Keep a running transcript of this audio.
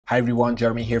Hi everyone,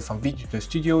 Jeremy here from Davinci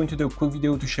Studio. Into the quick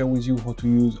video to share with you how to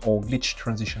use our glitch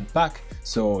transition pack.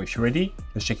 So if you're ready,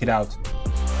 let's check it out.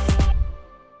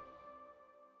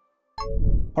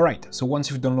 Alright, so once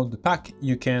you've downloaded the pack,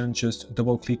 you can just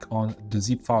double click on the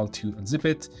zip file to unzip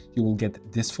it. You will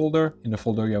get this folder. In the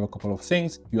folder, you have a couple of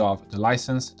things. You have the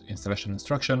license, the installation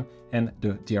instruction, and the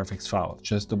DRFX file.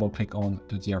 Just double click on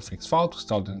the DRFX file to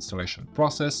start the installation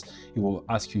process. It will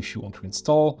ask you if you want to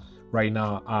install. Right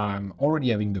now, I'm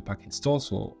already having the pack installed,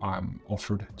 so I'm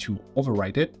offered to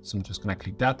override it. So I'm just gonna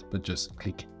click that, but just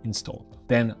click install.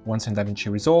 Then once in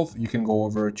Davinci Resolve, you can go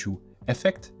over to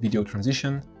Effect, Video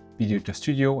Transition, Davinci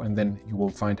Studio, and then you will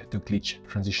find the glitch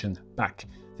transition pack.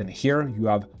 Then here you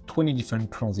have 20 different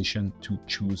transitions to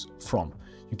choose from.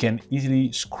 You can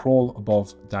easily scroll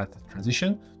above that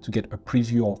transition to get a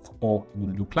preview of how it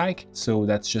will look like. So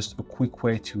that's just a quick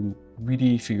way to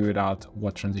really figure it out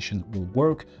what transition will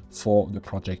work for the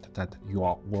project that you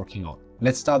are working on.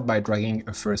 Let's start by dragging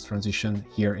a first transition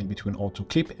here in between all two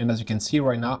clips. And as you can see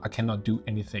right now, I cannot do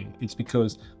anything. It's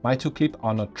because my two clips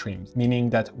are not trimmed, meaning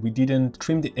that we didn't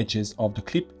trim the edges of the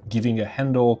clip, giving a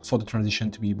handle for the transition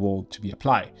to be able to be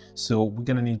applied. So we're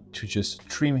gonna need to just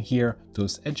trim here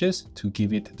those edges to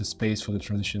give it the space for the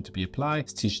transition to be applied,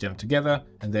 stitch them together,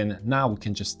 and then now we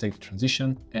can just take the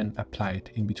transition and apply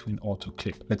it in between all two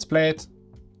clips. Let's play it.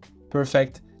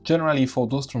 Perfect. Generally, for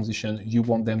those transitions, you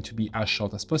want them to be as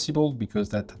short as possible because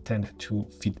that tends to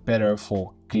fit better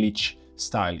for glitch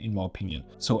style, in my opinion.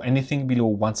 So anything below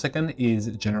 1 second is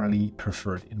generally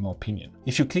preferred, in my opinion.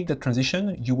 If you click the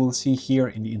transition, you will see here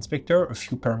in the inspector a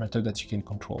few parameters that you can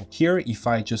control. Here, if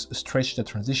I just stretch the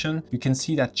transition, you can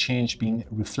see that change being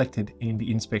reflected in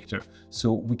the inspector.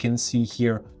 So we can see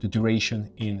here the duration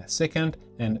in second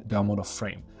and the amount of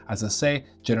frame. As I say,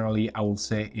 generally, I will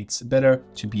say it's better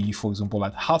to be, for example,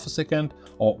 at half a second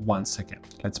or 1 second.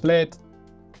 Let's play it.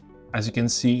 As you can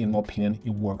see, in my opinion,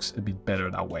 it works a bit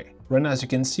better that way. Right now, as you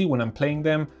can see, when I'm playing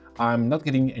them, I'm not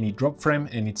getting any drop frame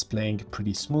and it's playing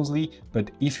pretty smoothly.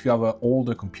 But if you have an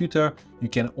older computer, you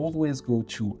can always go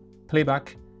to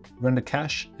playback, run the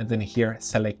cache, and then here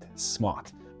select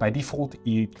smart. By default,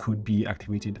 it could be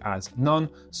activated as none,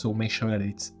 so make sure that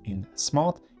it's in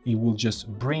smart. It will just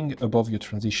bring above your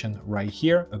transition right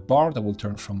here a bar that will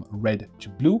turn from red to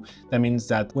blue. That means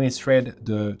that when it's red,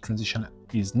 the transition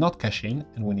is not caching,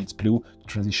 and when it's blue, the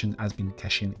transition has been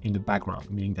caching in the background,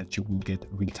 meaning that you will get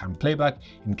real-time playback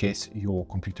in case your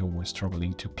computer was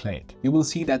struggling to play it. You will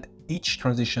see that each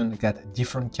transition got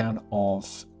different kind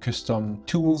of custom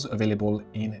tools available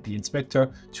in the inspector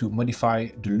to modify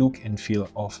the look and feel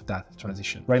of that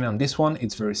transition. Right now on this one,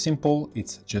 it's very simple.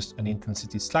 It's just an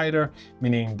intensity slider,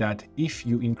 meaning that if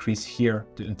you increase here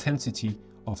the intensity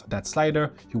of that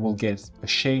slider, you will get a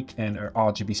shake and a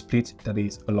RGB split that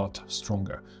is a lot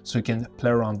stronger. So you can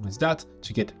play around with that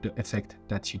to get the effect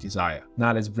that you desire.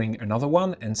 Now let's bring another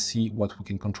one and see what we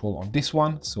can control on this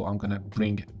one. So I'm gonna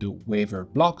bring the waiver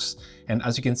blocks. And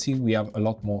as you can see, we have a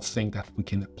lot more things that we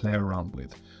can play around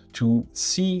with. To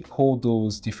see how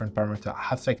those different parameters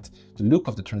affect the look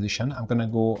of the transition, I'm gonna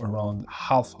go around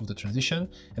half of the transition,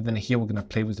 and then here we're gonna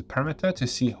play with the parameter to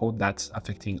see how that's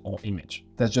affecting our image.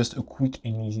 That's just a quick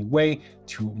and easy way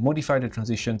to modify the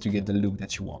transition to get the look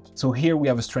that you want. So here we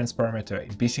have a strength parameter.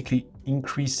 It basically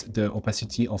increases the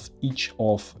opacity of each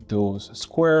of those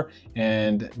squares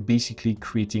and basically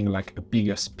creating like a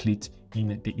bigger split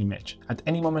in the image. At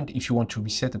any moment, if you want to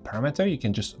reset a parameter, you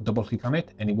can just double click on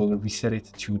it and it will reset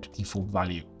it to the default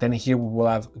value. Then here we will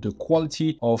have the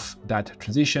quality of that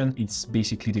transition. It's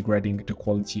basically degrading the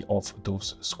quality of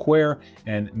those squares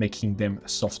and making them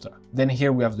softer. Then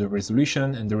here we have the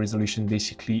resolution, and the resolution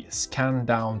basically scan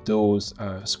down those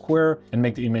squares and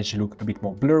make the image look a bit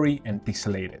more blurry and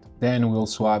pixelated. Then we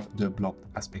also have the blocked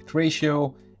aspect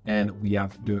ratio, and we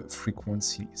have the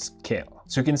frequency scale.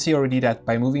 So you can see already that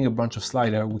by moving a bunch of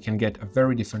sliders, we can get a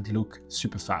very different look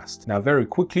super fast. Now, very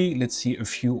quickly, let's see a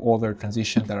few other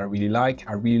transitions that I really like.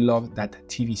 I really love that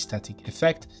TV static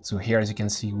effect. So here, as you can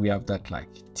see, we have that like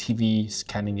TV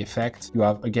scanning effect. You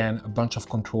have, again, a bunch of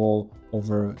control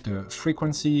over the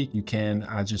frequency. You can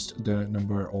adjust the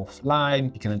number of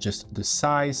lines. You can adjust the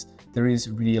size. There is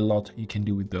really a lot you can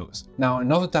do with those. Now,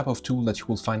 another type of tool that you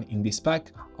will find in this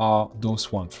pack are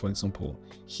those ones. For example,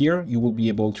 here you will be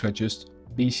able to adjust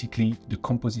basically the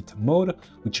composite mode,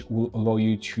 which will allow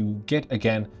you to get,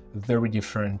 again, a very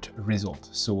different result.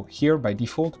 So here by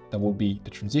default, that will be the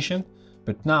transition.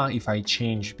 But now if I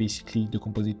change basically the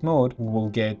composite mode, we will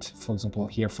get, for example,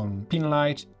 here from pin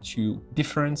light to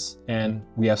difference, and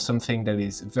we have something that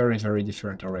is very, very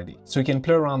different already. So you can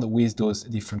play around with those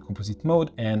different composite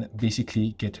mode and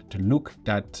basically get the look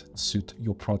that suit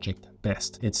your project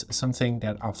best. It's something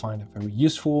that I find very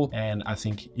useful, and I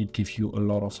think it gives you a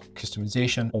lot of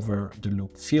customization over the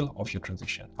look feel of your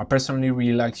transition. I personally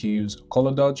really like to use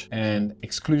color dodge and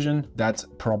exclusion. That's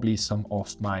probably some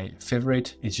of my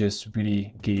favorite. It just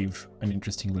really gave an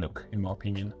interesting look, in my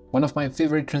opinion. One of my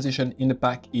favorite transition in the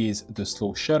pack is the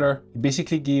slow shutter. It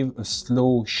basically gives a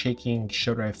slow shaking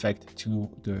shutter effect to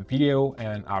the video,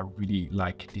 and I really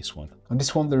like this one. On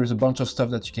this one, there is a bunch of stuff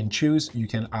that you can choose. You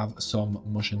can have some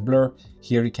motion blur.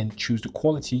 Here you can choose the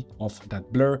quality of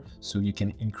that blur, so you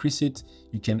can increase it.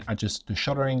 You can adjust the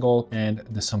shutter angle and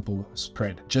the sample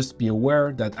spread. Just be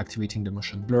aware that activating the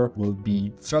motion blur will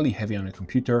be fairly heavy on a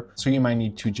computer, so you might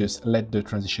need to just let the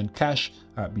transition cache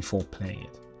before playing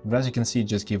it. But as you can see, it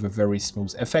just gave a very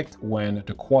smooth effect when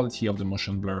the quality of the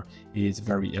motion blur is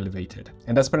very elevated.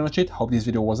 And that's pretty much it. Hope this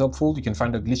video was helpful. You can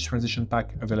find the glitch transition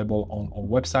pack available on our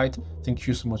website. Thank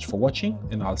you so much for watching,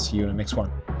 and I'll see you in the next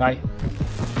one. Bye.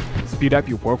 Speed up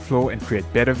your workflow and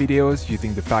create better videos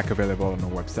using the pack available on our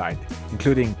website,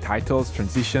 including titles,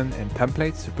 transition, and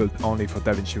templates built only for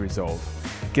Davinci Resolve.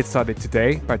 Get started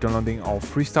today by downloading our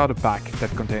free starter pack that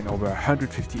contains over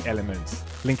 150 elements.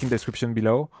 Link in the description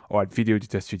below or at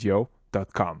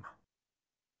videoeditorstudio.com.